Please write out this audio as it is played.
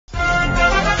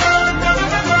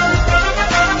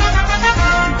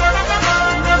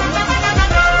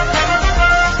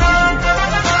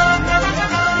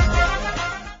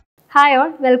Hi all,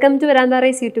 welcome to Veranda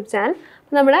Race YouTube channel.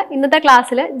 നമ്മൾ ഇന്നത്തെ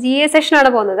ക്ലാസ്സിൽ GA സെഷൻ ആണ്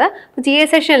പോകുന്നത്. GA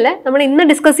സെഷനിൽ നമ്മൾ ഇന്ന്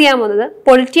ഡിസ്കസ് ചെയ്യാൻ പോകുന്നത്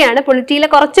പൊളിറ്റി ആണ്. പൊളിറ്റിയിലെ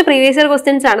കുറച്ച് പ്രീവിയസ് ഇയർ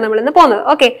ക്വസ്റ്റ്യൻസ് ആണ് നമ്മൾ ഇന്ന് പോകുന്നത്.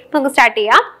 ഓക്കേ, നമുക്ക് സ്റ്റാർട്ട്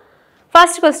ചെയ്യാം.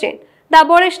 First question. The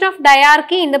abolition of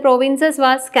diarchy in the provinces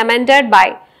was commented by.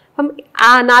 അപ്പം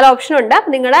നാല് ഓപ്ഷൻ ഉണ്ട്.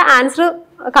 നിങ്ങൾ ആൻസർ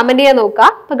കമന്റ് ചെയ്യാൻ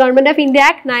നോക്കുക. അപ്പോൾ government of India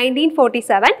act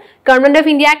 1947, government of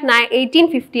India act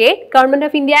 1858, government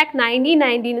of India act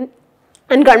 1919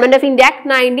 and Government of India Act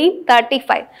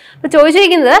 1935. അപ്പോൾ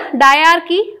ചോദിച്ചിരിക്കുന്നത്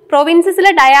dyarchy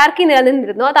പ്രൊവിൻസസിലെ dyarchy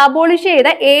നിലനിന്നിരുന്നു, അത് അബോളിഷ് ചെയ്ത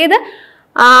ഏത്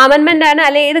അമെൻമെന്റ് ആണ്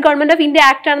അല്ലെ ഏത് ഗവൺമെന്റ് ഓഫ് ഇന്ത്യ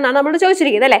ആക്ട് ആണെന്നാണ് നമ്മൾ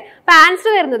ചോദിച്ചിരിക്കുന്നത് അല്ലേ. അപ്പോൾ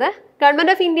ആൻസർ വരുന്നത്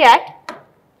ഗവൺമെന്റ് ഓഫ് ഇന്ത്യ ആക്ട്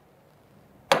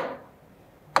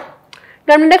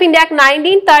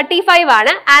 1935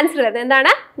 ആണ് ആൻസർ വരുന്നത്.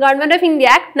 എന്താണ്? Government of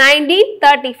India act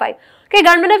 1935. Okay,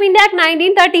 government of India act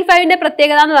 1935ന്റെ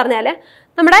പ്രത്യേകത എന്ന് പറഞ്ഞാൽ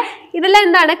നമ്മുടെ ഇതെല്ലാം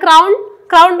എന്താണ് ക്രൗൺ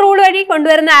റൂൾ വഴി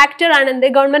കൊണ്ടുവരുന്ന ആക്ടുകളാണ് എന്ത്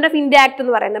ഗവൺമെന്റ് ഓഫ് ഇന്ത്യ ആക്ട്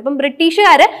എന്ന് പറയുന്നത്. അപ്പം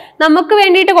ബ്രിട്ടീഷുകാർ നമുക്ക്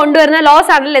വേണ്ടിയിട്ട് കൊണ്ടുവരുന്ന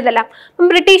ലോസ് ആണല്ലോ ഇതെല്ലാം. അപ്പം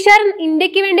ബ്രിട്ടീഷുകാർ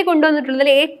ഇന്ത്യക്ക് വേണ്ടി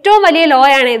കൊണ്ടുവന്നിട്ടുള്ളതിൽ ഏറ്റവും വലിയ ലോ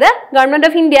ആണ് ഇത് government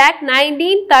of India act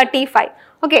 1935.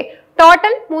 Okay,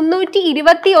 total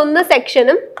 321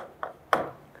 സെക്ഷനും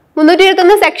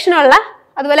 321 സെക്ഷനുള്ള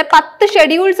അതുപോലെ 10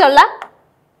 ഷെഡ്യൂൾസ് ഉള്ള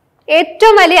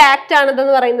ഏറ്റവും വലിയ ആക്ട്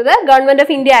ആണിതെന്ന് പറയുന്നത് ഗവൺമെന്റ്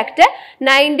ഓഫ് ഇന്ത്യ ആക്ട്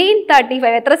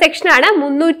 1935. എത്ര സെക്ഷനാണ്?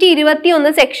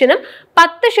 321 സെക്ഷനും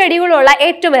 10 ഷെഡ്യൂളുള്ള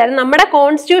ഏറ്റവും വലിയ നമ്മുടെ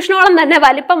കോൺസ്റ്റിറ്റ്യൂഷനോളം തന്നെ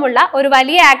വലിപ്പമുള്ള ഒരു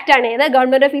വലിയ ആക്ട് ആണ് ഇത്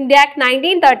government of India act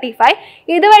 1935.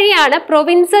 ഇതുവഴിയാണ്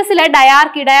പ്രൊവിൻസസിലെ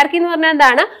dyarchy എന്ന് പറഞ്ഞാൽ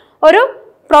എന്താണ്? ഒരു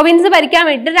പ്രൊവിൻസ് ഭരിക്കാൻ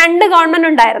വേണ്ടിയിട്ട് 2 ഗവൺമെന്റ്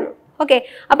ഉണ്ടായിരുന്നു. ഓക്കെ,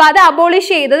 അപ്പൊ അത് അബോളിഷ്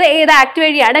ചെയ്തത് ഏത് ആക്ട്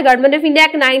വഴിയാണ്? ഗവൺമെന്റ് ഓഫ് ഇന്ത്യ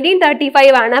ആക്ട്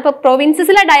 1935 ആണ്. അപ്പൊ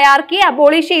പ്രൊവിൻസസിലെ ഡയാർക്കി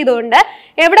അബോളിഷ് ചെയ്തുകൊണ്ട്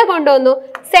എവിടെ കൊണ്ടുവന്നു?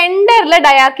 സെന്ററിലെ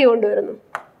ഡയാർക്കി കൊണ്ടുവരുന്നു.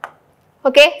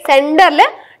 ഓക്കെ, സെന്ററിൽ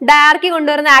ഡയാർക്കി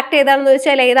കൊണ്ടുവരുന്ന ആക്ട് ഏതാണെന്ന്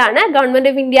വെച്ചാൽ ഏതാണ്? ഗവൺമെന്റ്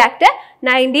ഓഫ് ഇന്ത്യ ആക്ട്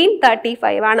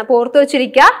 1935 ആണ്. അപ്പോൾ ഓർത്ത്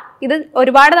വെച്ചിരിക്കുക, ഇത്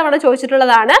ഒരുപാട് തവണ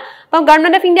ചോദിച്ചിട്ടുള്ളതാണ്. അപ്പം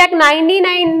ഗവൺമെന്റ് ഓഫ് ഇന്ത്യ ആക്ട്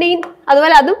 1919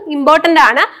 അതുപോലെ അതും ഇമ്പോർട്ടന്റ്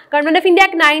ആണ്. ഗവൺമെന്റ് ഓഫ് ഇന്ത്യ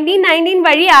ആക്ട് 1919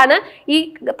 വഴിയാണ് ഈ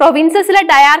പ്രൊവിൻസസിലെ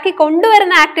ഡയാർക്കി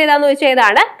കൊണ്ടുവരുന്ന ആക്ട് ഏതാന്ന് വെച്ചാൽ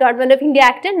ഏതാണ്? ഗവൺമെന്റ് ഓഫ് ഇന്ത്യ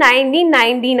ആക്ട്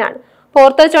 1919 ആണ്. അപ്പോൾ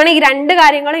ഓർത്ത് വെച്ചോണം, ഈ 2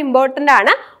 കാര്യങ്ങളും ഇമ്പോർട്ടന്റ്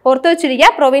ആണ്. ഓർത്ത് വെച്ചിരിക്കുക,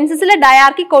 പ്രൊവിൻസസിലെ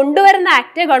ഡയാർക്കി കൊണ്ടുവരുന്ന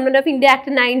act government of India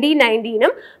act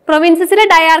 1919ഉം പ്രൊവിൻസസിലെ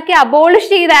dyarchy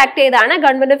abolish ചെയ്ത ആക്ട് ഏതാണ്?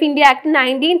 ഗവൺമെന്റ് ഓഫ് ഇന്ത്യ ആക്ട്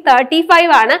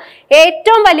 1935 ആണ്.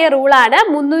 ഏറ്റവും വലിയ റൂളാണ്.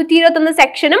 321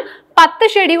 സെക്ഷനും 10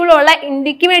 ഷെഡ്യൂളുള്ള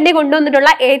ഇന്ത്യക്ക് വേണ്ടി കൊണ്ടുവന്നിട്ടുള്ള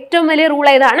ഏറ്റവും വലിയ റൂൾ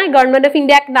ഏതാണ്? ഗവൺമെന്റ് ഓഫ്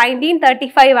ഇന്ത്യ ആക്ട്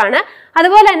 1935 ആണ്.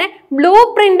 അതുപോലെ തന്നെ blue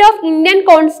print of Indian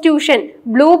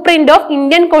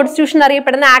constitution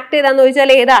അറിയപ്പെടുന്ന ആക്ട് ഏതാന്ന്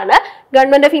ചോദിച്ചാൽ ഏതാണ്?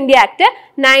 ഗവൺമെന്റ് ഓഫ് ഇന്ത്യ ആക്ട്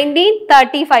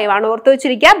 1935 ആണ്. ഓർത്ത്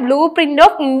വെച്ചിരിക്കുക, blue print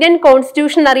of Indian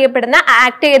constitution അറിയപ്പെടുന്ന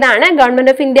ആക്ട് ഏതാണ്?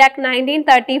 ഗവൺമെന്റ് ഓഫ് ഇന്ത്യ ആക്ട്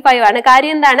 1935 ആണ്.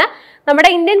 കാര്യം എന്താണ്? നമ്മുടെ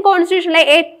ഇന്ത്യൻ കോൺസ്റ്റിറ്റ്യൂഷനിലെ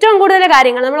ഏറ്റവും കൂടുതൽ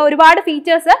കാര്യങ്ങൾ നമ്മൾ ഒരുപാട്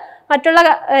ഫീച്ചേഴ്സ് മറ്റുള്ള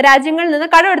രാജ്യങ്ങളിൽ നിന്ന്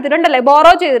കടമെടുത്തിട്ടുണ്ടല്ലേ,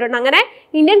 ബോറോ ചെയ്തിട്ടുണ്ട്. അങ്ങനെ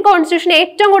ഇന്ത്യൻ കോൺസ്റ്റിറ്റ്യൂഷൻ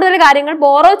ഏറ്റവും കൂടുതൽ കാര്യങ്ങൾ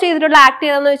ബോറോ ചെയ്തിട്ടുള്ള ആക്ട്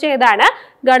ഏതാണെന്ന് വെച്ചാൽ ഏതാണ്?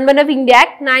 ഗവൺമെന്റ് ഓഫ് ഇന്ത്യ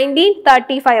ആക്ട്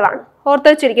 1935 ആണ്. ഓർത്ത്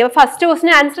വെച്ചിരിക്കുക. ഫസ്റ്റ്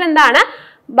ക്വസ്റ്റിന് ആൻസർ എന്താണ്?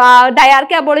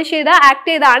 ഡയാർക്കി അബോളിഷ് ചെയ്ത ആക്ട്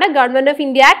ഏതാണ്? Government of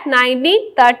India act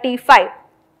 1935.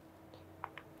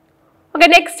 Okay,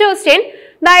 next question.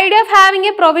 The idea of having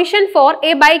a provision for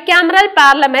a bicameral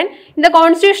parliament in the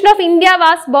Constitution of India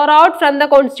was borrowed from the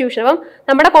Constitution. അപ്പം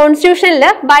നമ്മുടെ കോൺസ്റ്റിറ്റ്യൂഷനിൽ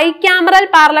bicameral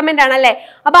parliament ആണല്ലേ.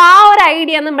 അപ്പൊ ആ ഒരു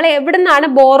idea നമ്മൾ എവിടെ നിന്നാണ്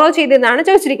ബോറോ ചെയ്തതെന്നാണ്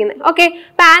ചോദിച്ചിരിക്കുന്നത്. ഓക്കെ,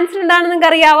 അപ്പൊ ആൻസർ എന്താണെന്ന്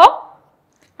നിങ്ങൾക്ക് അറിയാവോ?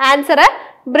 ആൻസർ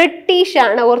ബ്രിട്ടീഷ്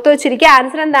ആണ്. ഓർത്ത് വെച്ചിരിക്കുക,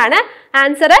 ആൻസർ എന്താണ്?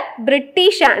 ആൻസർ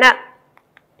ബ്രിട്ടീഷ് ആണ്.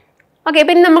 ഓക്കെ,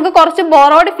 പിന്നെ നമുക്ക് കുറച്ച്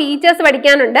ബോറോഡ് ഫീച്ചേഴ്സ്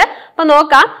പഠിക്കാനുണ്ട്. അപ്പൊ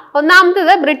നോക്കാം.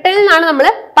 ഒന്നാമത്തത്, ബ്രിട്ടനിൽ നിന്നാണ് നമ്മൾ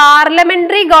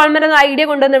പാർലമെന്ററി ഗവൺമെന്റ് എന്ന ഐഡിയ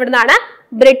കൊണ്ടുവന്ന ഇവിടുന്നാണ്.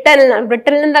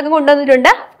 ബ്രിട്ടനിൽ എന്തൊക്കെ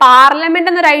കൊണ്ടുവന്നിട്ടുണ്ട്?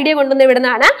 പാർലമെന്റ് എന്നൊരു ഐഡിയ കൊണ്ടുവന്ന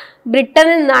ഇവിടുന്നാണ്,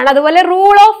 ബ്രിട്ടനിൽ നിന്നാണ്. അതുപോലെ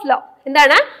റൂൾ ഓഫ് ലോ,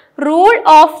 എന്താണ്? Rule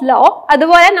of law.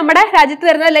 അതുപോലെ നമ്മുടെ രാജ്യത്ത്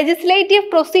വരുന്ന ലെജിസ്ലേറ്റീവ്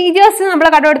പ്രൊസീജിയേഴ്സ് നമ്മൾ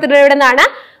കണ്ടുപിടിച്ചിട്ടുള്ളത് ഇവിടുന്നാണ്,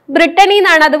 ബ്രിട്ടനിൽ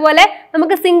നിന്നാണ്. അതുപോലെ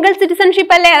നമുക്ക് സിംഗിൾ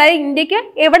സിറ്റിസൺഷിപ്പ് അല്ലേ, അതായത് ഇന്ത്യക്ക്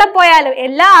എവിടെ പോയാലും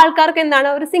എല്ലാ ആൾക്കാർക്കും എന്താണ്?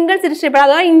 ഒരു സിംഗിൾ സിറ്റിസൺഷിപ്പ്.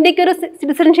 അഥവാ ഇന്ത്യക്ക് ഒരു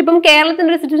സിറ്റിസൺഷിപ്പും കേരളത്തിന്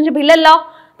ഒരു സിറ്റിസൺഷിപ്പ് ഇല്ലല്ലോ.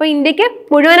 അപ്പൊ ഇന്ത്യക്ക്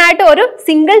മുഴുവനായിട്ട് ഒരു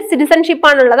സിംഗിൾ സിറ്റിസൺഷിപ്പ്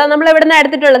ആണുള്ളത്. നമ്മൾ എവിടെ നിന്നാണ്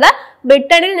എടുത്തിട്ടുള്ളത്?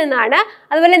 ബ്രിട്ടനിൽ നിന്നാണ്.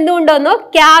 അതുപോലെ എന്തുകൊണ്ടുവന്നു?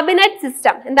 Cabinet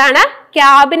system. എന്താണ്?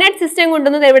 ക്യാബിനറ്റ് സിസ്റ്റം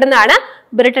കൊണ്ടുവന്നത് എവിടെ നിന്നാണ്?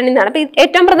 ബ്രിട്ടനിൽ നിന്നാണ്. അപ്പൊ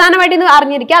ഏറ്റവും പ്രധാനമായിട്ട് ഇത്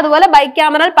അറിഞ്ഞിരിക്കുക. അതുപോലെ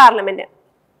ബൈക്യാമറൽ പാർലമെന്റ്.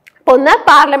 അപ്പൊ ഒന്ന്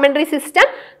parliamentary system,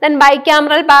 then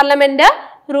bicameral parliament,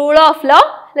 rule of law,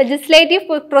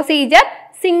 legislative procedure,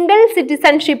 single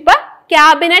citizenship,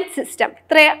 cabinet system.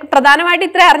 പ്രധാനമായിട്ട്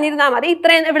ഇത്ര അറിഞ്ഞിരുന്നാൽ മതി.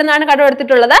 ഇത്രയും എവിടെ നിന്നാണ്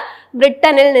കടമെടുത്തിട്ടുള്ളത്?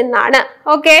 ബ്രിട്ടനിൽ നിന്നാണ്.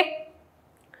 ഓക്കെ,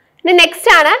 ഇനി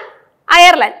നെക്സ്റ്റ് ആണ്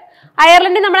അയർലൻഡ്.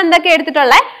 അയർലൻഡിൽ നമ്മൾ എന്തൊക്കെ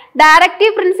എടുത്തിട്ടുള്ളത്?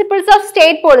 Directive principles of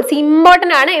state policy.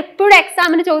 Important ആണ്, എപ്പോഴും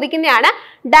എക്സാമിന് ചോദിക്കുന്നതാണ്.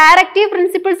 Directive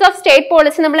principles of state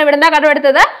policy നമ്മൾ എവിടെ നിന്നാണ്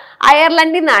കടമെടുത്തത്?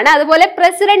 അയർലൻഡിൽ നിന്നാണ്. അതുപോലെ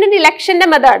പ്രസിഡന്റിന്റെ ഇലക്ഷന്റെ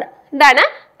മെത്തേഡ്, എന്താണ്?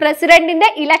 പ്രസിഡന്റിന്റെ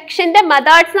ഇലക്ഷന്റെ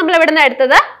മെത്തേഡ്സ് നമ്മൾ ഇവിടെ നിന്ന്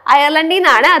എടുത്തത് അയർലൻഡിൽ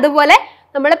നിന്നാണ്. അതുപോലെ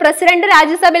നമ്മൾ പ്രസിഡന്റ്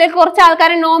രാജ്യസഭയിലേക്ക് കുറച്ച്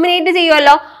ആൾക്കാരെ നോമിനേറ്റ്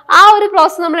ചെയ്യുമല്ലോ, ആ ഒരു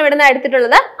പ്രോസസ് നമ്മൾ ഇവിടെ നിന്ന്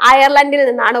എടുത്തിട്ടുള്ളത് അയർലൻഡിൽ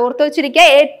നിന്നാണ്. ഓർത്തു വെച്ചിരിക്കുക.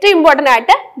 ഏറ്റവും ഇമ്പോർട്ടന്റ്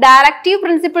ആയിട്ട് directive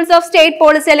principles of state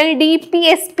policy അല്ലെങ്കിൽ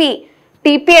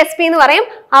DPSP എന്ന് പറയും.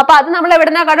 അപ്പൊ അത് നമ്മൾ എവിടെ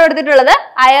നിന്നാണ് കടം എടുത്തിട്ടുള്ളത്?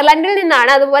 അയർലൻഡിൽ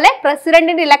നിന്നാണ്. അതുപോലെ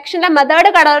പ്രസിഡന്റിന്റെ ഇലക്ഷന്റെ മെത്തേഡ്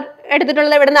കടം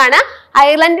എടുത്തിട്ടുള്ളത് എവിടെ നിന്നാണ്?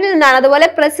 അയർലൻഡിൽ നിന്നാണ്. അതുപോലെ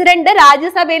പ്രസിഡന്റ്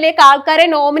രാജ്യസഭയിലേക്ക് ആൾക്കാരെ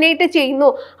നോമിനേറ്റ് ചെയ്യുന്നു,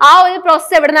 ആ ഒരു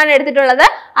പ്രോസസ് എവിടെ നിന്നാണ് എടുത്തിട്ടുള്ളത്?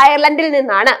 അയർലൻഡിൽ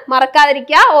നിന്നാണ്.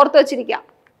 മറക്കാതിരിക്കുക, ഓർത്തു വെച്ചിരിക്കുക.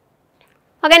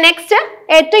 ഓക്കെ, നെക്സ്റ്റ്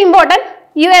ഏറ്റവും ഇമ്പോർട്ടന്റ്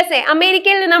USA,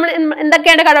 അമേരിക്കയിൽ നിന്ന് നമ്മൾ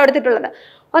എന്തൊക്കെയാണ് കടം എടുത്തിട്ടുള്ളത്?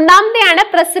 ഒന്നാമത്തെയാണ്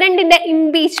പ്രസിഡന്റിന്റെ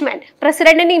ഇംപീച്ച്മെന്റ്.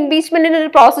 പ്രസിഡന്റിന്റെ ഇംപീച്ച്മെന്റിന് ഒരു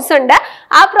പ്രോസസ് ഉണ്ട്.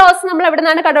 ആ പ്രോസസ് നമ്മൾ എവിടെ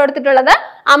നിന്നാണ് കടം എടുത്തിട്ടുള്ളത്?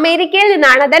 അമേരിക്കയിൽ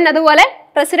നിന്നാണ്. ദെൻ അതുപോലെ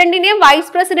പ്രസിഡന്റിന്റെയും വൈസ്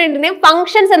പ്രസിഡന്റിന്റെയും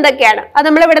ഫംഗ്ഷൻസ് എന്തൊക്കെയാണ്, അത്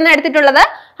നമ്മൾ എവിടെ നിന്ന് എടുത്തിട്ടുള്ളത്?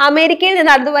 അമേരിക്കയിൽ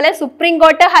നിന്നാണ്. അതുപോലെ supreme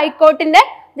court, ഹൈക്കോർട്ടിന്റെ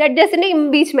ജഡ്ജസിന്റെ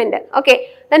impeachment. Okay,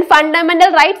 then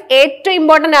fundamental rights ഏറ്റവും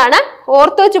ഇമ്പോർട്ടന്റ് ആണ്,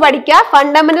 ഓർത്തു വെച്ച് പഠിക്കുക.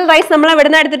 ഫണ്ടമെന്റൽ റൈറ്റ്സ് നമ്മൾ എവിടെ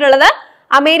നിന്നാണ് എടുത്തിട്ടുള്ളത്?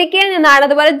 അമേരിക്കയിൽ നിന്നാണ്.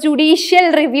 അതുപോലെ ജുഡീഷ്യൽ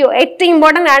റിവ്യൂ ഏറ്റവും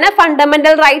ഇമ്പോർട്ടന്റ് ആണ്.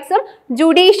 Fundamental റൈറ്റ്സും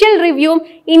judicial റിവ്യൂവും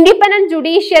independent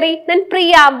judiciary, then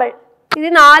preamble, ഇത്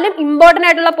 4 ഇമ്പോർട്ടന്റ്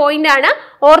ആയിട്ടുള്ള പോയിന്റ് ആണ്.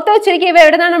 ഓർത്തു വെച്ചിരിക്കുക. ഇവ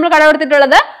എവിടെ നിന്നാണ് നമ്മൾ കടം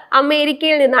എടുത്തിട്ടുള്ളത്?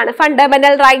 അമേരിക്കയിൽ നിന്നാണ്.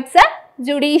 Fundamental rights,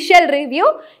 judicial review,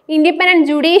 independent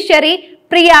judiciary,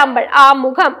 preamble,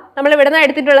 ആമുഖം നമ്മൾ എവിടെ നിന്നാണ്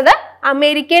എടുത്തിട്ടുള്ളത്?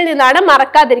 അമേരിക്കയിൽ നിന്നാണ്.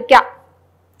 മറക്കാതിരിക്കുക.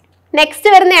 നെക്സ്റ്റ്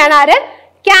വരുന്നതാണ് ആര്?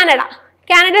 കാനഡ.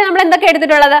 കാനഡയിൽ നമ്മൾ എന്തൊക്കെ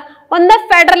എടുത്തിട്ടുള്ളത്? ഒന്ന്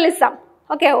ഫെഡറലിസം.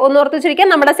 ഓക്കെ, ഒന്ന് ഓർത്ത് വെച്ചിരിക്കുക.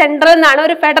 നമ്മുടെ സെൻട്രൽ നിന്നാണ്,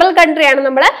 ഒരു ഫെഡറൽ കൺട്രിയാണ്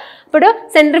നമ്മൾ. അപ്പോൾ ഒരു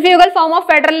centrifugal form of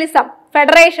federalism,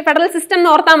 federal system എന്ന്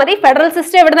ഓർത്താൽ മതി. ഫെഡറൽ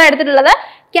സിസ്റ്റം എവിടെ നിന്നാണ് എടുത്തിട്ടുള്ളത്?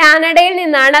 കാനഡയിൽ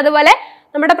നിന്നാണ്. അതുപോലെ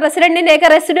നമ്മുടെ പ്രസിഡന്റിന്റെ ഒക്കെ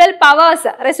റെസിഡുവറി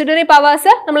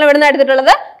പവേഴ്സ് നമ്മൾ എവിടെ നിന്നാണ്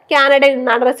എടുത്തിട്ടുള്ളത്? കാനഡയിൽ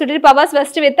നിന്നാണ്. റെസിഡുവറി പവേഴ്സ്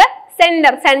വെസ്റ്റ് വിത്ത്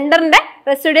സെന്ററിന്റെ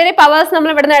റെസിഡുവറി പവേഴ്സ്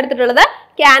നമ്മൾ എവിടെ നിന്നാണ് എടുത്തിട്ടുള്ളത്?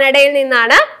 കാനഡയിൽ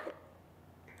നിന്നാണ്.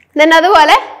 ദെൻ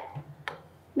അതുപോലെ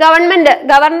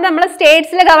ഗവർണർ നമ്മൾ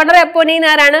സ്റ്റേറ്റ്സിലെ ഗവർണറെ അപ്പോയിന്റ്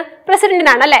ചെയ്യുന്ന ആരാണ്?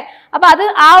 പ്രസിഡന്റിനാണ് അല്ലെ. അപ്പൊ അത്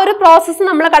ആ ഒരു പ്രോസസ്സ്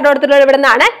നമ്മൾ കണ്ടുകൊടുത്തിട്ടുള്ളത് ഇവിടെ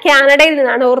നിന്നാണ്? കാനഡയിൽ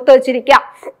നിന്നാണ്. ഓർത്ത് വെച്ചിരിക്കുക.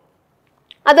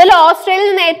 അതുപോലെ ഓസ്ട്രേലിയയിൽ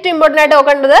നിന്ന് ഏറ്റവും ഇമ്പോർട്ടന്റ് ആയിട്ട്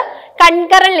നോക്കേണ്ടത്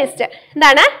കൺകറന്റ് ലിസ്റ്റ്.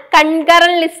 എന്താണ്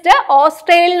കൺകറന്റ് ലിസ്റ്റ്?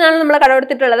 ഓസ്ട്രേലിയയിൽ നിന്നാണ് നമ്മൾ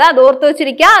കണ്ടുകൊടുത്തിട്ടുള്ളത്, അത് ഓർത്ത്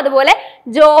വെച്ചിരിക്കുക. അതുപോലെ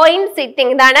ജോയിന്റ്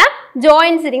സിറ്റിംഗ്. ഇതാണ്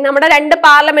ജോയിന്റ് സിറ്റിംഗ്. നമ്മുടെ 2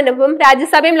 പാർലമെന്റും, ഇപ്പം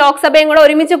രാജ്യസഭയും ലോക്സഭയും കൂടെ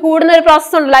ഒരുമിച്ച് കൂടുന്ന ഒരു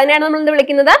പ്രോസസ് ഉണ്ടല്ലോ, അതിനാണ് നമ്മൾ എന്ത്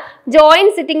വിളിക്കുന്നത്?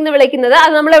 ജോയിന്റ് സിറ്റിംഗ് എന്ന് വിളിക്കുന്നത്.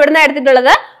 അത് നമ്മൾ എവിടെ നിന്നാണ്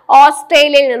എടുത്തിട്ടുള്ളത്?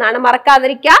 ഓസ്ട്രേലിയയിൽ നിന്നാണ്.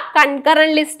 മറക്കാതിരിക്കുക.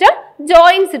 കൺകറന്റ് ലിസ്റ്റും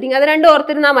ജോയിന്റ് സിറ്റിംഗ്, അത് രണ്ടും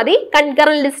ഓർത്തിരുന്നാൽ മതി.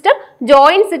 കൺകറന്റ് ലിസ്റ്റും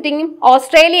ജോയിന്റ് സിറ്റിംഗും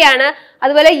ഓസ്ട്രേലിയയാണ്.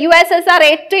 അതുപോലെ USSR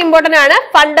ഏറ്റവും ഇമ്പോർട്ടന്റ് ആണ്.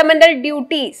 Fundamental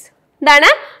duties. എന്താണ്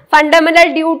ഫണ്ടമെന്റൽ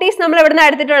ഡ്യൂട്ടീസ്? നമ്മൾ എവിടെ നിന്നാണ്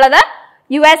എടുത്തിട്ടുള്ളത്?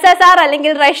 USSR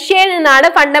അല്ലെങ്കിൽ റഷ്യയിൽ നിന്നാണ്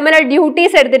ഫണ്ടമെന്റൽ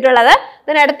ഡ്യൂട്ടീസ് എടുത്തിട്ടുള്ളത്.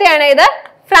 അടുത്തെയാണ് ഇത്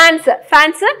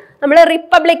ഫ്രാൻസ്. നമ്മൾ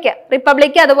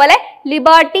റിപ്പബ്ലിക്, അതുപോലെ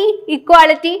ലിബർട്ടി,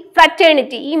 ഇക്വാലിറ്റി,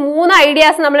 ഫ്രറ്റേണിറ്റി, ഈ 3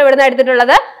 ഐഡിയാസ് നമ്മൾ എവിടെ നിന്നാണ്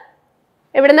എടുത്തിട്ടുള്ളത്?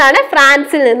 എവിടുന്നാണ്?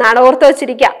 ഫ്രാൻസിൽ നിന്നാണ്. ഓർത്ത്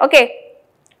വെച്ചിരിക്കുക. Okay,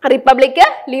 republic,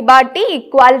 liberty,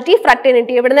 equality,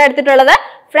 fraternity എവിടെ നിന്നാണ് എടുത്തിട്ടുള്ളത്?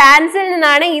 ഫ്രാൻസിൽ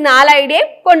നിന്നാണ് ഈ 4 ഐഡിയയും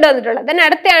കൊണ്ടുവന്നിട്ടുള്ളത്. then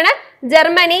അടുത്തെയാണ്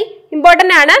Germany.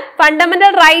 ഇമ്പോർട്ടന്റ് ആണ്.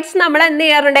 ഫണ്ടമെന്റൽ റൈറ്റ്സ് നമ്മൾ എന്ത്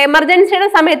ചെയ്യാറുണ്ട്? എമർജൻസിയുടെ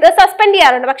സമയത്ത് സസ്പെൻഡ്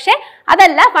ചെയ്യാറുണ്ട്. പക്ഷെ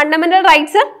അതല്ല, ഫണ്ടമെന്റൽ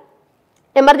റൈറ്റ്സ്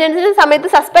എമർജൻസിയുടെ സമയത്ത്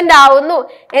സസ്പെൻഡ് ആവുന്നു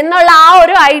എന്നുള്ള ആ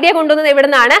ഒരു ഐഡിയ കൊണ്ടുവന്നത് എവിടെ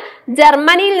നിന്നാണ്?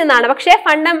 ജർമ്മനിയിൽ നിന്നാണ്. പക്ഷേ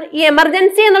ഈ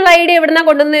എമർജൻസി എന്നുള്ള ഐഡിയ എവിടുന്നാണ്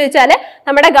കൊണ്ടുവന്നത് ചോദിച്ചാൽ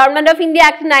നമ്മുടെ ഗവൺമെന്റ് ഓഫ് ഇന്ത്യ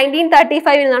ആക്ട്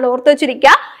 1935 നിന്നാണ്. ഓർത്ത്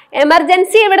വെച്ചിരിക്കുക.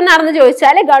 എമർജൻസി എവിടെ നിന്നാണെന്ന്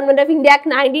ചോദിച്ചാൽ ഗവൺമെന്റ് ഓഫ് ഇന്ത്യ ആക്ട്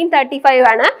 1935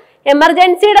 ആണ്.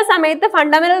 എമർജൻസിയുടെ സമയത്ത്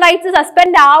ഫണ്ടമെന്റൽ റൈറ്റ്സ്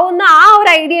സസ്പെൻഡ് ആവുന്ന ആ ഒരു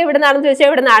ഐഡിയ എവിടെ നിന്നാണെന്ന് ചോദിച്ചാൽ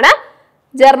എവിടെ നിന്നാണ്?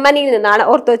 ജർമ്മനിയിൽ നിന്നാണ്.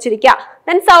 ഓർത്ത് വെച്ചിരിക്കുക.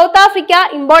 ദെൻ സൗത്ത് ആഫ്രിക്ക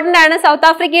ഇമ്പോർട്ടന്റ് ആണ്. സൗത്ത്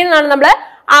ആഫ്രിക്കയിൽ നിന്നാണ് നമ്മൾ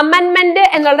അമെൻമെന്റ്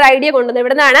എന്നുള്ള ഐഡിയ കൊണ്ടുവന്നത്.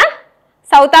 എവിടെ നിന്നാണ്?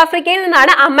 സൗത്ത് ആഫ്രിക്കയിൽ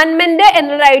നിന്നാണ് അമെൻമെന്റ്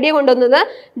എന്നുള്ള ഐഡിയ കൊണ്ടുവന്നത്.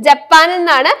 ജപ്പാനിൽ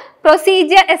നിന്നാണ്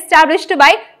പ്രൊസീജിയർ എസ്റ്റാബ്ലിഷ്ഡ്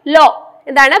ബൈ ലോ.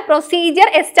 എന്താണ് പ്രൊസീജിയർ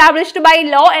എസ്റ്റാബ്ലിഷ്ഡ് ബൈ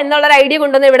ലോ എന്നുള്ള ഐഡിയ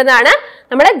കൊണ്ടുവന്നത് എവിടെ നിന്നാണ്?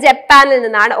 നമ്മുടെ ജപ്പാനിൽ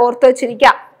നിന്നാണ്. ഓർത്ത്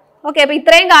വെച്ചിരിക്കുക. ഓക്കെ, അപ്പൊ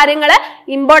ഇത്രയും കാര്യങ്ങൾ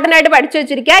ഇമ്പോർട്ടന്റ് ആയിട്ട് പഠിച്ചു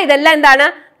വെച്ചിരിക്കുക. ഇതെല്ലാം എന്താണ്?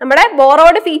 നമ്മുടെ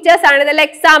ബോറോഡ് ഫീച്ചേഴ്സ് ആണ്. ഇതെല്ലാം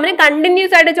എക്സാമിന്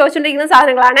കണ്ടിന്യൂസ് ആയിട്ട് ചോദിച്ചുകൊണ്ടിരിക്കുന്ന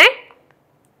സാധനങ്ങളാണ്.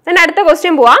 അടുത്ത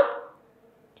ക്വസ്റ്റ്യൻ പോവാം.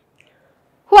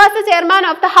 Who was the chairman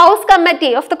of the House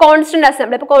Committee of the Constituent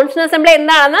Assembly? ഇപ്പോൾ കോൺസ്റ്റിറ്റ്യൂന്റ് അസംബ്ലി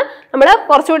എന്താണെന്ന് നമ്മൾ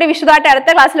കുറച്ചുകൂടി വിശദമായിട്ട് അടുത്ത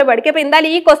ക്ലാസ്സിൽ പഠിക്കും. അപ്പോൾ എന്തായാലും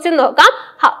ഈ ക്വസ്റ്റ്യൻ നോക്കാം.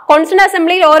 കോൺസ്റ്റിറ്റ്യൂന്റ്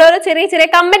അസംബ്ലിയിൽ ഓരോരോ ചെറിയ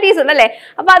കമ്മിറ്റീസ് ഉണ്ട് അല്ലേ?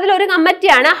 അപ്പോൾ അതിലൊരു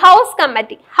കമ്മിറ്റിയാണ് ഹൗസ്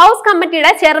കമ്മിറ്റി. ഹൗസ്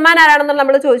കമ്മിറ്റിയുടെ ചെയർമാൻ ആരാണെന്ന്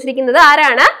നമ്മൾ ചോദിച്ചിരിക്കുന്നത്.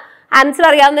 ആരാണ്? ആൻസർ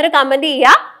അറിയാവുന്നൊരു കമന്റ്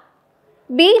ചെയ്യുക.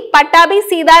 ബി പട്ടാഭി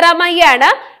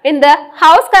സീതാരാമയ്യാണ് എന്ത്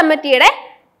ഹൗസ് കമ്മിറ്റിയുടെ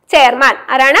ചെയർമാൻ.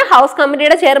 ആരാണ് ഹൗസ്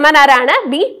കമ്മിറ്റിയുടെ ചെയർമാൻ? ആരാണ്?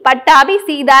 ബി പട്ടാഭി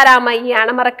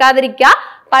സീതാരാമയ്യാണ്. മറക്കാതിരിക്കുക.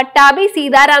 പട്ടാഭി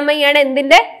സീതാരാമയ്യാണ്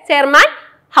എന്തിന്റെ ചെയർമാൻ?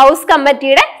 ഹൗസ്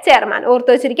കമ്മിറ്റിയുടെ ചെയർമാൻ. ഓർത്തു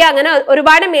വെച്ചിരിക്കുക. അങ്ങനെ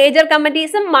ഒരുപാട് മേജർ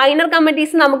കമ്മിറ്റീസും മൈനർ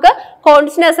കമ്മിറ്റീസും നമുക്ക്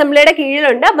കോൺസ്റ്റിറ്റ്യൂന്റ് അസംബ്ലിയുടെ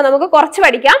കീഴിലുണ്ട്. അപ്പൊ നമുക്ക് കുറച്ച്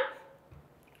പഠിക്കാം.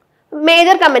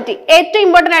 മേജർ കമ്മിറ്റി ഏറ്റവും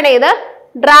ഇമ്പോർട്ടന്റ് ആണ്. ഇത്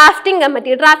ഡ്രാഫ്റ്റിംഗ്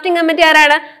കമ്മിറ്റി. ഡ്രാഫ്റ്റിംഗ് കമ്മിറ്റി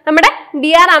ആരാണ്? നമ്മുടെ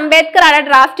BR അംബേദ്കർ ആണ്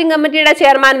ഡ്രാഫ്റ്റിംഗ് കമ്മിറ്റിയുടെ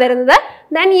ചെയർമാൻ വരുന്നത്.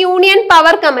 Then union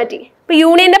power committee. ഇപ്പൊ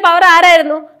യൂണിയന്റെ പവർ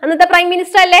ആരായിരുന്നു? അന്നത്തെ പ്രൈം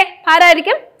മിനിസ്റ്റർ അല്ലേ?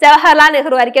 ആരായിരിക്കും? ജവഹർലാൽ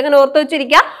നെഹ്റു ആയിരിക്കും. അങ്ങനെ ഓർത്തു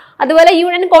വെച്ചിരിക്കുക. അതുപോലെ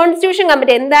യൂണിയൻ കോൺസ്റ്റിറ്റ്യൂഷൻ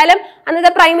കമ്മിറ്റി, എന്തായാലും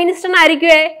അന്നത്തെ പ്രൈം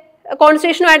മിനിസ്റ്ററിനായിരിക്കും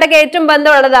കോൺസ്റ്റിറ്റ്യൂഷനുമായിട്ടൊക്കെ ഏറ്റവും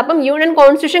ബന്ധമുള്ളത്. അപ്പം യൂണിയൻ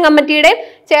കോൺസ്റ്റിറ്റ്യൂഷൻ കമ്മിറ്റിയുടെ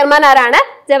ചെയർമാൻ ആരാണ്?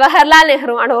 ജവഹർലാൽ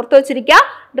നെഹ്റു ആണ്. ഓർത്തു വെച്ചിരിക്കുക.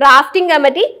 ഡ്രാഫ്റ്റിംഗ്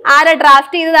കമ്മിറ്റി ആരെ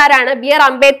ഡ്രാഫ്റ്റ് ചെയ്തത് ആരാണ്? BR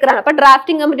അംബേദ്കർ ആണ്. അപ്പൊ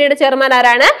ഡ്രാഫ്റ്റിംഗ് കമ്മിറ്റിയുടെ ചെയർമാൻ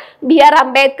ആരാണ്? BR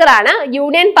അംബേദ്കർ ആണ്.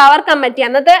 യൂണിയൻ പവർ കമ്മിറ്റി,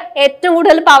 അന്നത്തെ ഏറ്റവും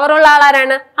കൂടുതൽ പവർ ഉള്ള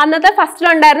ആളാരാണ്? അന്നത്തെ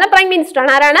ഫസ്റ്റിലുണ്ടായിരുന്ന പ്രൈം മിനിസ്റ്റർ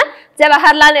ആണ്. ആരാണ്?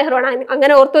 ജവഹർലാൽ നെഹ്റു ആണ്.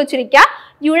 അങ്ങനെ ഓർത്തു വെച്ചിരിക്കുക.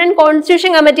 യൂണിയൻ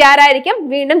കോൺസ്റ്റിറ്റ്യൂഷൻ കമ്മിറ്റി ആരായിരിക്കും?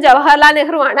 വീണ്ടും ജവഹർലാൽ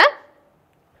നെഹ്റു ആണ്.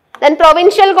 ദെൻ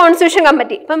പ്രൊവിൻഷ്യൽ കോൺസ്റ്റിറ്റ്യൂഷൻ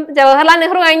കമ്മിറ്റി, ഇപ്പം ജവഹർലാൽ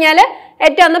നെഹ്റു കഴിഞ്ഞാൽ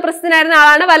ഏറ്റവും അന്ന് പ്രസിദ്ധനായിരുന്ന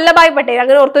ആളാണ് വല്ലഭായ് പട്ടേൽ.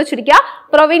 അങ്ങനെ ഓർത്തു വെച്ചിരിക്കുക.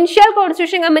 പ്രൊവിൻഷ്യൽ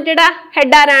കോൺസ്റ്റിറ്റ്യൂഷൻ കമ്മിറ്റിയുടെ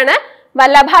ഹെഡ് ആരാണ്?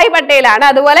 വല്ലഭായ് പട്ടേലാണ്.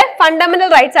 അതുപോലെ fundamental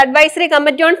rights advisory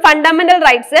committee on fundamental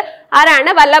rights ആരാണ്?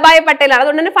 വല്ലഭായ് പട്ടേലാണ്.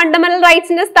 അതുകൊണ്ട് തന്നെ ഫണ്ടമെന്റൽ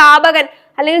റൈറ്റ്സിന്റെ സ്ഥാപകൻ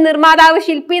അല്ലെങ്കിൽ നിർമ്മാതാവ്,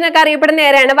 ശില്പി എന്നൊക്കെ അറിയപ്പെടുന്ന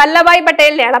ആരാണ്? വല്ലഭായ്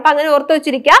പട്ടേലിനെയാണ്. അപ്പൊ അങ്ങനെ ഓർത്തു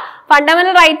വെച്ചിരിക്കുക.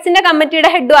 ഫണ്ടമെന്റൽ റൈറ്റ്സിന്റെ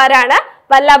കമ്മിറ്റിയുടെ ഹെഡും ആരാണ്?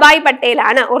 വല്ലഭായ്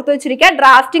പട്ടേലാണ്. ഓർത്തു വെച്ചിരിക്കുക.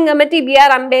 Drafting committee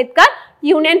BR Ambedkar.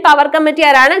 Union power committee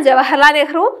ആരാണ്? Jawaharlal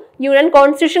Nehru. Union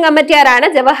constitution committee ആരാണ്?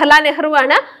 ജവഹർലാൽ നെഹ്റു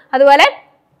ആണ്. അതുപോലെ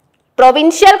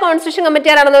പ്രൊവിൻഷ്യൽ കോൺസ്റ്റിറ്റ്യൂഷൻ കമ്മിറ്റി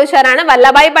ആരാണെന്ന് ചോദിച്ചാലാണ്?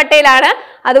 വല്ലഭായ് പട്ടേലാണ്.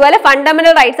 അതുപോലെ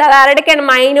ഫണ്ടമെന്റൽ റൈറ്റ്സ്, അത് ആരുടെയൊക്കെയാണ്?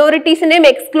 മൈനോറിറ്റീസിന്റെയും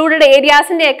എക്സ്ക്ലൂഡഡ്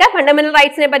ഏരിയാസിന്റെ ഒക്കെ ഫണ്ടമെന്റൽ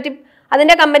റൈറ്റ്സിനെ പറ്റി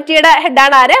അതിന്റെ കമ്മിറ്റിയുടെ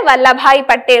ഹെഡാണ് ആര്? വല്ലഭായ്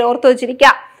പട്ടേൽ. ഓർത്തു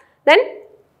വെച്ചിരിക്കുക. Then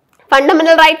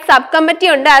fundamental rights sub committee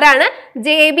ഉണ്ട്. ആരാണ്?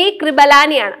 JB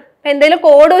കൃപലാനിയാണ്. എന്തെങ്കിലും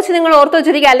കോഡ് വെച്ച് നിങ്ങൾ ഓർത്ത്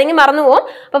വെച്ചിരിക്കുക, അല്ലെങ്കിൽ മറന്നു പോകും.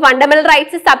 അപ്പൊ ഫണ്ടമെന്റൽ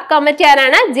റൈറ്റ്സ് സബ് കമ്മിറ്റി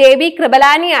ആരാണ്? JB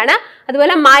കൃപലാനിയാണ്.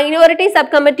 അതുപോലെ മൈനോറിറ്റി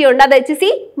സബ് കമ്മിറ്റി ഉണ്ട്, അത് HC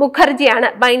മുഖർജിയാണ്.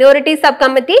 Minority sub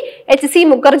committee HC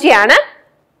മുഖർജിയാണ്.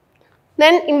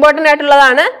 Then important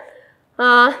ആയിട്ടുള്ളതാണ്,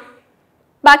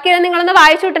 ബാക്കിയെല്ലാം നിങ്ങളൊന്ന്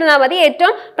വായിച്ചു വിട്ടിരുന്നാൽ മതി.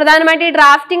 ഏറ്റവും പ്രധാനമായിട്ട് ഈ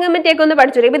ഡ്രാഫ്റ്റിംഗ് കമ്മിറ്റി ഒക്കെ ഒന്ന്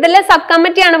പഠിച്ചു. ഇപ്പൊ ഇതെല്ലാം സബ്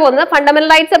കമ്മിറ്റിയാണ് പോകുന്നത്. Fundamental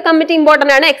rights sub committee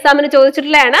important ആണ്, എക്സാമിന്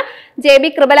ചോദിച്ചിട്ടുള്ളതാണ്. JB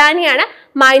കൃപലാനിയാണ്.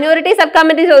 മൈനോറിറ്റി സബ്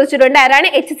കമ്മിറ്റി ചോദിച്ചിട്ടുണ്ട്, ആരാണ്?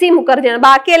 HC മുഖർജിയാണ്.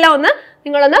 ബാക്കിയെല്ലാം ഒന്ന്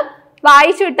നിങ്ങളൊന്ന്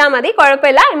വായിച്ചു വിട്ടാൽ മതി,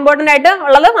 കുഴപ്പമില്ല. ഇമ്പോർട്ടൻ്റ് ആയിട്ട്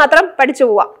ഉള്ളത് മാത്രം പഠിച്ചു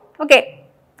പോവാം. Okay.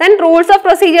 Then rules of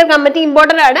procedure committee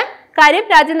important ആണ്. കാര്യം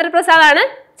രാജേന്ദ്ര പ്രസാദ് ആണ്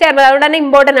ചെയർമാൻ, അതുകൊണ്ട് തന്നെ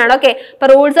ഇമ്പോർട്ടൻ്റ് ആണ്. ഓക്കെ. അപ്പൊ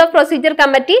rules of procedure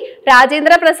committee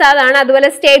Rajendra Prasad ആണ്. അതുപോലെ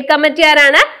സ്റ്റേറ്റ് കമ്മിറ്റി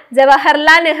ആരാണ്?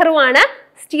 ജവഹർലാൽ നെഹ്റു ആണ്.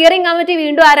 സ്റ്റിയറിംഗ് കമ്മിറ്റി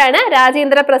വീണ്ടും ആരാണ്?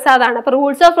 രാജേന്ദ്ര പ്രസാദ് ആണ്. അപ്പൊ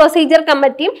റൂൾസ് ഓഫ് പ്രൊസീജിയർ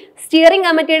കമ്മിറ്റിയും സ്റ്റിയറിംഗ്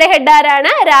കമ്മിറ്റിയുടെ ഹെഡ്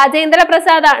ആരാണ്? രാജേന്ദ്ര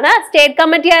പ്രസാദ് ആണ്. State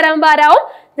committee ആരാകുമ്പോൾ ആരാവും?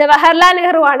 ജവഹർലാൽ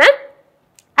നെഹ്റു ആണ്.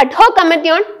 Ad hoc committee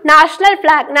on national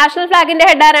flag, national ഫ്ലാഗിന്റെ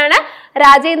head ആരാണ്?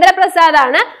 രാജേന്ദ്ര പ്രസാദ്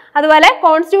ആണ്. അതുപോലെ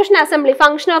constitution assembly,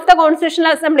 function of the constitutional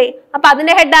assembly, അപ്പൊ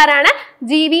അതിന്റെ ഹെഡ് ആരാണ്?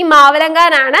 GV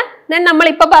മാവലങ്കാരാണ്. ദെൻ നമ്മൾ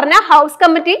ഇപ്പൊ പറഞ്ഞ ഹൗസ്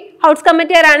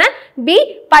കമ്മിറ്റി ആരാണ്? B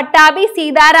Pattabhi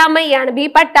സീതാരാമയ്യാണ്. B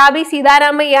Pattabhi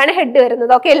സീതാരാമയ്യാണ് head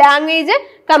വരുന്നത്. ഓക്കെ.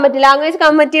 ലാംഗ്വേജ്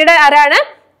കമ്മിറ്റിയുടെ ആരാണ്?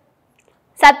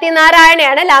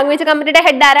 സത്യനാരായണയാണ്. ലാംഗ്വേജ് കമ്മിറ്റിയുടെ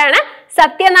ഹെഡ് ആരാണ്?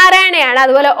 സത്യനാരായണയാണ്.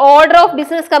 അതുപോലെ ഓർഡർ ഓഫ്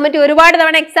ബിസിനസ് കമ്മിറ്റി ഒരുപാട്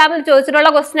തവണ എക്സാമിൽ ചോദിച്ചിട്ടുള്ള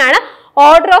ക്വസ്റ്റ്യൻ ആണ്.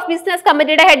 ഓർഡർ ഓഫ് ബിസിനസ്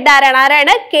കമ്മിറ്റിയുടെ ഹെഡ്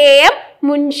ആരാണ്? KM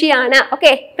മുൻഷിയാണ്.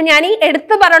 ഓക്കെ. അപ്പൊ ഞാൻ ഈ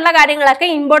എടുത്തു പറഞ്ഞുള്ള കാര്യങ്ങളൊക്കെ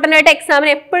ഇമ്പോർട്ടൻ്റ് ആയിട്ട്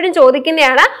എക്സാമിന് എപ്പോഴും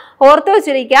ചോദിക്കുന്നതാണ്, ഓർത്തു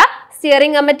വെച്ചിരിക്കുക.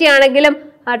 സ്റ്റിയറിംഗ് കമ്മിറ്റി ആണെങ്കിലും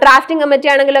ഡ്രാഫ്റ്റിംഗ് കമ്മിറ്റി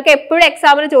ആണെങ്കിലും ഒക്കെ എപ്പോഴും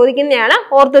എക്സാമിന് ചോദിക്കുന്നതാണ്,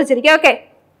 ഓർത്തു വെച്ചിരിക്കുക. Okay.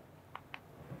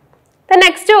 The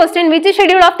next question, which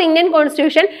schedule of the Indian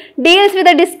Constitution deals with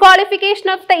the disqualification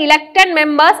of the elected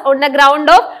members on the ground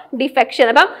of defection?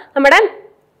 അപ്പം നമ്മുടെ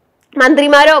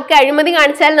മന്ത്രിമാരോ ഒക്കെ അഴിമതി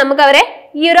കാണിച്ചാൽ നമുക്ക് അവരെ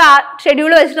ഈ ഒരു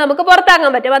ഷെഡ്യൂൾ വെച്ചിട്ട് നമുക്ക്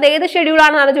പുറത്താക്കാൻ പറ്റും. അത് ഏത് ഷെഡ്യൂൾ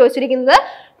ആണെന്നാണ് ചോദിച്ചിരിക്കുന്നത്?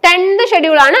 10th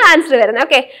ഷെഡ്യൂൾ ആണ് ആൻസർ വരുന്നത്.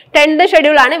 ഓക്കെ. 10th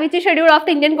ഷെഡ്യൂൾ ആണ്. Which schedule of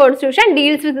the Indian constitution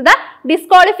deals with the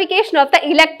disqualification of the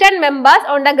elected members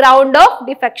on the ground of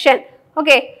defection?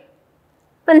 Okay.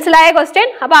 മനസ്സിലായ ക്വസ്റ്റ്യൻ?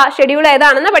 അപ്പൊ ആ ഷെഡ്യൂൾ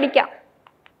ഏതാണെന്ന് പഠിക്കാം.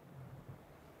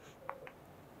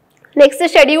 നെക്സ്റ്റ്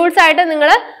ഷെഡ്യൂൾസ് ആയിട്ട് നിങ്ങൾ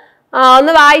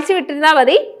ഒന്ന് വായിച്ചു വിട്ടിരുന്നാൽ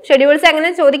മതി. ഷെഡ്യൂൾസ് എങ്ങനെ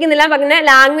ചോദിക്കുന്നില്ല, പിന്നെ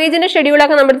ലാംഗ്വേജിന്റെ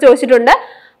ഷെഡ്യൂളൊക്കെ നമ്മൾ ചോദിച്ചിട്ടുണ്ട്.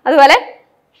 അതുപോലെ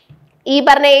ഈ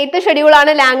പറഞ്ഞ 8th ഷെഡ്യൂൾ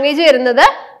ആണ് ലാംഗ്വേജ് വരുന്നത്.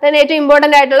 ദെൻ ഏറ്റവും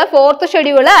ഇമ്പോർട്ടൻ്റ് ആയിട്ടുള്ള 4th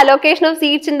schedule allocation of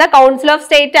seats in the council of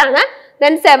state ആണ്.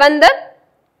 Then 7th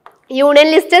union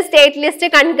list, state list,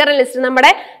 concurrent list. നമ്മുടെ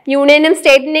യൂണിയനും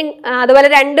സ്റ്റേറ്റിനും അതുപോലെ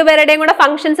രണ്ടുപേരുടെയും കൂടെ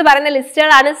ഫംഗ്ഷൻസ് പറയുന്ന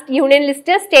ലിസ്റ്റുകളാണ് union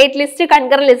list, state list,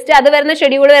 concurrent list. അത് വരുന്ന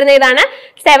ഷെഡ്യൂൾ വരുന്ന ഇതാണ്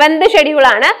 7th ഷെഡ്യൂൾ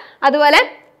ആണ്. അതുപോലെ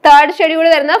 3rd ഷെഡ്യൂൾ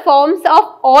വരുന്ന forms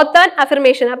of oath and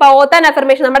affirmation. അപ്പൊ ഓത്ത് ആൻഡ്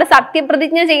അഫർമേഷൻ നമ്മുടെ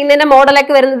സത്യപ്രതിജ്ഞ ചെയ്യുന്നതിന്റെ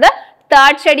മോഡലൊക്കെ വരുന്നത്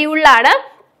 3rd ഷെഡ്യൂളിലാണ്.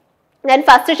 ദെൻ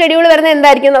 1st ഷെഡ്യൂൾ വരുന്നത്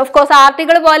എന്തായിരിക്കും? ഓഫ് കോഴ്സ്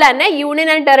ആർട്ടിക്കിൾ പോലെ തന്നെ യൂണിയൻ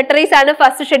ആൻഡ് ടെറിട്ടറീസ് ആണ്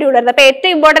 1st ഷെഡ്യൂൾ വരുന്നത്. അപ്പൊ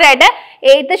ഏറ്റവും ഇമ്പോർട്ടൻ്റ് ആയിട്ട്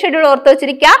 8th ഷെഡ്യൂൾ ഓർത്ത്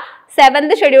വെച്ചിരിക്കുക,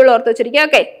 7th ഷെഡ്യൂൾ ഓർത്ത് വെച്ചിരിക്കുക.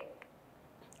 ഓക്കെ.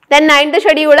 ദെൻ 9th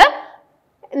ഷെഡ്യൂൾ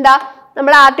എന്താ?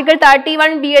 നമ്മൾ ആർട്ടിക്കിൾ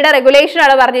 31B യുടെ റെഗുലേഷൻ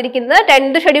ആണ് പറഞ്ഞിരിക്കുന്നത്.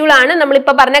 10th ഷെഡ്യൂൾ ആണ്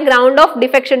നമ്മളിപ്പോൾ പറഞ്ഞ ഗ്രൗണ്ട് ഓഫ്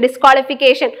ഡിഫെക്ഷൻ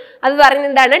ഡിസ്ക്വാളിഫിക്കേഷൻ. അത് പറയുന്നത്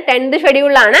എന്താണ്? 10th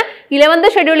ഷെഡ്യൂളിലാണ്. 11th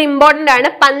ഷെഡ്യൂൾ ഇമ്പോർട്ടന്റ് ആണ്.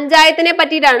 പഞ്ചായത്തിനെ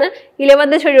പറ്റിയിട്ടാണ്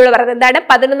 11th ഷെഡ്യൂൾ പറയുന്നത്. എന്താണ്?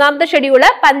 11ാമത്തെ ഷെഡ്യൂൾ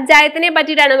പഞ്ചായത്തിനെ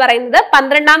പറ്റിയിട്ടാണ് പറയുന്നത്.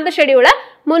 12ാമത്തെ ഷെഡ്യൂൾ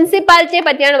മുനിസിപ്പാലിറ്റിയെ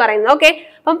പറ്റിയാണ് പറയുന്നത്. ഓക്കെ,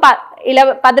 അപ്പം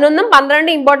 11ഉം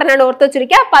 12ഉം ഇമ്പോർട്ടന്റ് ആണ്, ഓർത്ത്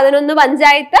വെച്ചിരിക്കുക. 11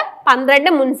 പഞ്ചായത്ത്,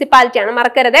 12 മുനിസിപ്പാലിറ്റി ആണ്,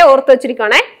 മറക്കരുത്, ഓർത്ത്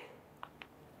വെച്ചിരിക്കണേ.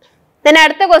 Then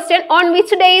അടുത്ത question, on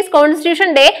which day is constitution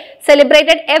day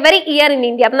celebrated every year in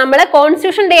India? അപ്പൊ നമ്മൾ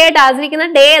കോൺസ്റ്റിറ്റ്യൂഷൻ ഡേ ആയിട്ട് ആചരിക്കുന്ന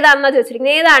ഡേ ഏതാണെന്നാണ്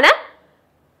ചോദിച്ചിരിക്കുന്നത്. ഏതാണ്?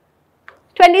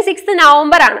 26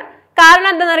 നവംബർ ആണ്. കാരണം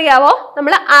എന്താണെന്നറിയാവോ?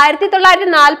 നമ്മൾ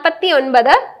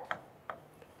 1949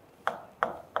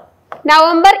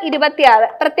 നവംബർ 26.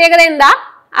 പ്രത്യേകത എന്താ?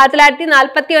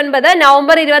 1949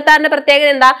 നവംബർ 26 പ്രത്യേകത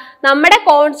എന്താ? നമ്മുടെ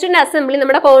കോൺസ്റ്റിറ്റ്യൂഷൻ അസംബ്ലി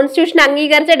നമ്മുടെ കോൺസ്റ്റിറ്റ്യൂഷൻ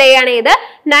അംഗീകരിച്ച ഡേ ആണ് ഇത്.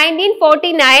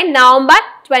 1949 നവംബർ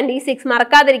 26.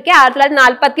 മറക്കാതിരിക്കുക.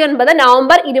 1949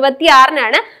 നവംബർ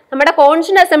 26 നമ്മുടെ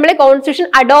കോൺസ്റ്റിറ്റ്യൂഷൻ അസംബ്ലി കോൺസ്റ്റിറ്റ്യൂഷൻ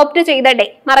അഡോപ്റ്റ് ചെയ്ത ഡേ,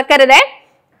 മറക്കരുതേ.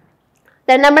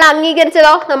 നമ്മൾ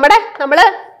അംഗീകരിച്ചതോ നമ്മള്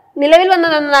നിലവിൽ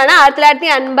വന്നതെന്നതാണ്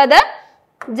 1950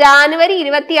 ജാനുവരി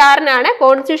 26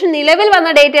 കോൺസ്റ്റിറ്റ്യൂഷൻ നിലവിൽ വന്ന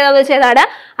ഡേറ്റ് ഏതാണെന്ന് വെച്ചാൽ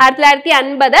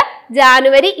 1950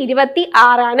 ജാനുവരി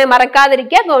 26.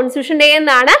 മറക്കാതിരിക്കുക. കോൺസ്റ്റിറ്റ്യൂഷൻ ഡേ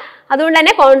എന്നാണ്. അതുകൊണ്ട്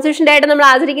തന്നെ കോൺസ്റ്റിറ്റ്യൂഷൻ ഡേ ആയിട്ട് നമ്മൾ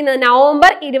ആചരിക്കുന്നത്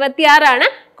നവംബർ 26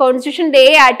 കോൺസ്റ്റിറ്റ്യൂഷൻ ഡേ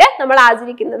ആയിട്ട് നമ്മൾ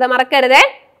ആചരിക്കുന്നത്, മറക്കരുതേ.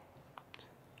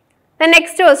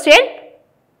 Next question,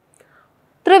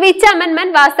 through which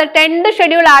അമെൻമെന്റ് was the 10th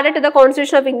schedule added to the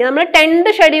constitution of India? നമ്മൾ 10th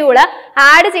ഷെഡ്യൂൾ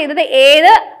ആഡ് ചെയ്തത്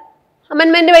ഏത്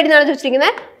അമെൻമെന്റ് വഴിയാണ്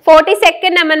ചോദിച്ചിരിക്കുന്നത്?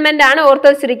 42nd അമെൻമെന്റ് ആണ്, ഓർത്ത്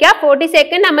വെച്ചിരിക്കുക.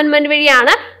 42nd അമെൻമെന്റ്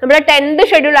വഴിയാണ് നമ്മൾ 10th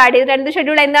ഷെഡ്യൂൾ ആഡ് ചെയ്തത്. 10th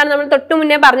ഷെഡ്യൂൾ എന്താണ് നമ്മൾ തൊട്ട്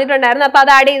മുന്നേ പറഞ്ഞിട്ടുണ്ടായിരുന്നു. അപ്പൊ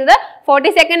അത് ആഡ് ചെയ്തത്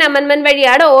 42nd അമെൻമെന്റ്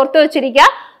വഴിയാണ്, ഓർത്ത് വെച്ചിരിക്കുക.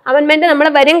 അമെൻമെന്റ് നമ്മൾ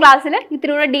വരും ക്ലാസ്സിൽ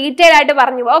ഇത്തിരി ഡീറ്റെയിൽ ആയിട്ട്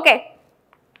പറഞ്ഞു. Okay,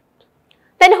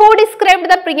 then who described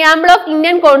the preamble of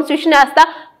Indian Constitution as the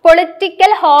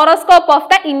political horoscope of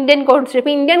the Indian Constitution?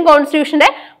 Indian കോൺസ്റ്റിറ്റ്യൂഷന്റെ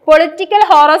political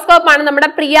horoscope ആണ് നമ്മുടെ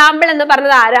പ്രിയാമ്പിൾ എന്ന്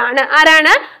പറഞ്ഞത്.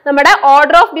 ആരാണ്? നമ്മുടെ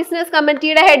ഓർഡർ ഓഫ് ബിസിനസ്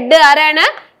കമ്മിറ്റിയുടെ ഹെഡ് ആരാണ്?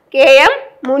 KM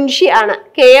മുൻഷി ആണ്.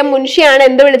 KM മുൻഷി ആണ്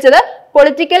എന്ത് വിളിച്ചത്?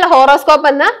 പൊളിറ്റിക്കൽ ഹോറോസ്കോപ്പ്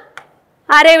എന്ന്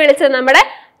ആരെ വിളിച്ചത്? നമ്മുടെ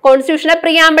കോൺസ്റ്റിറ്റ്യൂഷന്റെ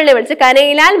പ്രിയാമ്പിളിനെ വിളിച്ചത്.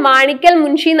 കനയിലാൽ മാണിക്കൽ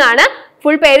മുൻഷി എന്നാണ്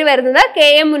ഫുൾ പേര് വരുന്നത്.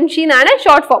 KM മുൻഷി എന്നാണ്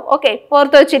ഷോർട്ട് ഫോം. ഓക്കെ,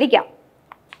 ഓർത്ത് വെച്ചിരിക്കാം.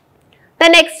 The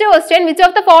next question, which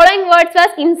of the following words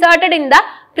was inserted in the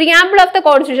preamble of the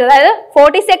constitution? അതായത്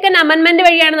 42nd അമെൻമെന്റ്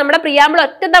വഴിയാണ് നമ്മുടെ പ്രിയാമ്പിൾ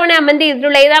ഒറ്റ തവണ അമെൻഡ്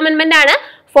ചെയ്തിട്ടുള്ള. ഏത് അമെൻമെന്റ് ആണ്?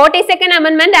 42nd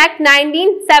അമെൻമെന്റ് ആക്ട്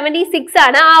 1976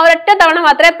 ആണ്. ആ ഒരൊറ്റ തവണ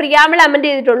മാത്രമേ പ്രിയാമ്പിൾ അമെൻഡ്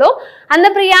ചെയ്തിട്ടുള്ളൂ.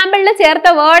 അന്ന് പ്രിയാമ്പിളിൽ ചേർത്ത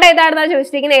വേർഡ് ഏതാണെന്നാണ്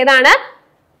ചോദിച്ചിരിക്കുന്നത്. ഏതാണ്?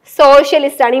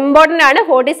 സോഷ്യലിസ്റ്റ് ആണ്. ഇമ്പോർട്ടന്റ് ആണ്.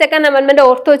 42nd അമെൻമെന്റ്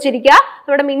ഓർത്ത് വെച്ചിരിക്കുക.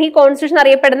 നമ്മുടെ മിനി കോൺസ്റ്റിറ്റ്യൂഷൻ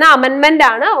അറിയപ്പെടുന്ന അമെൻമെന്റ്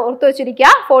ആണ്, ഓർത്ത്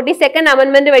വെച്ചിരിക്കുക. 42nd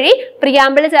അമെൻമെന്റ് വഴി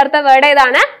പ്രിയാമ്പിൾ ചേർത്ത വേർഡ്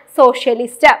ഏതാണ്?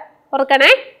 Socialist. ഓർക്കണേ.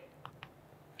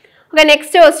 Okay,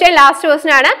 next question, last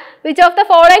question ആണ്. Which of the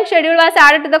following schedule was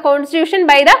added to the constitution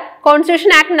by the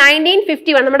Constitution Act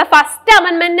 1951? നമ്മുടെ ഫസ്റ്റ്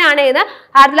അമെൻമെന്റ് ആണ് ഇത്.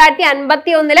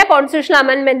 1951 കോൺസ്റ്റിറ്റ്യൂഷൻ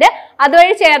അമെൻമെന്റ്.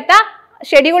 അതുവഴി ചേർത്ത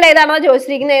ഷെഡ്യൂൾ ഏതാണോ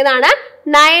ചോദിച്ചിരിക്കുന്നത്? ഏതാണ്?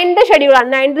 9th ഷെഡ്യൂൾ ആണ്.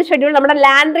 9th ഷെഡ്യൂൾ നമ്മുടെ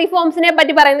ലാൻഡ് റിഫോംസിനെ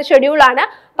പറ്റി പറയുന്ന ഷെഡ്യൂൾ ആണ്.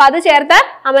 അപ്പൊ അത് ചേർത്ത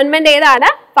അമെൻമെന്റ് ഏതാണ്?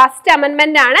 ഫസ്റ്റ്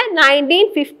അമെൻമെന്റ് ആണ്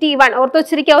 1951. ഓർത്ത്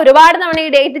വെച്ചിരിക്കുക. ഒരുപാട് തവണ ഈ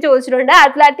ഡേറ്റ് ചോദിച്ചിട്ടുണ്ട്.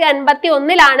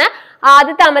 1951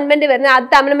 ആദ്യത്തെ അമെൻമെന്റ് വരുന്നത്.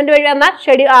 ആദ്യത്തെ അമെൻമെന്റ് വഴി വന്ന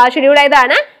ഷെഡ്യൂൾ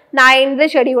ഏതാണ്? 9th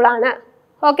ഷെഡ്യൂൾ ആണ്.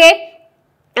 ഓക്കെ,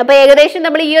 അപ്പൊ ഏകദേശം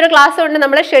നമ്മൾ ഈ ഒരു ക്ലാസ് കൊണ്ട്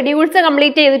നമ്മൾ ഷെഡ്യൂൾസ്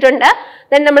കംപ്ലീറ്റ് ചെയ്തിട്ടുണ്ട്.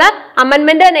 ദെൻ നമ്മൾ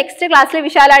അമെൻമെന്റ് നെക്സ്റ്റ് ക്ലാസ്സിൽ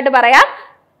വിശാലമായിട്ട് പറയാം.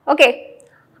 ഓക്കെ,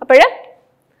 അപ്പോൾ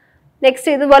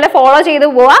നെക്സ്റ്റ് ഇതുപോലെ ഫോളോ ചെയ്ത്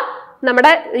പോവാ.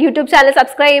 നമ്മുടെ യൂട്യൂബ് ചാനൽ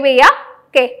സബ്സ്ക്രൈബ് ചെയ്യുക.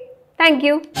 Okay, thank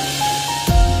you.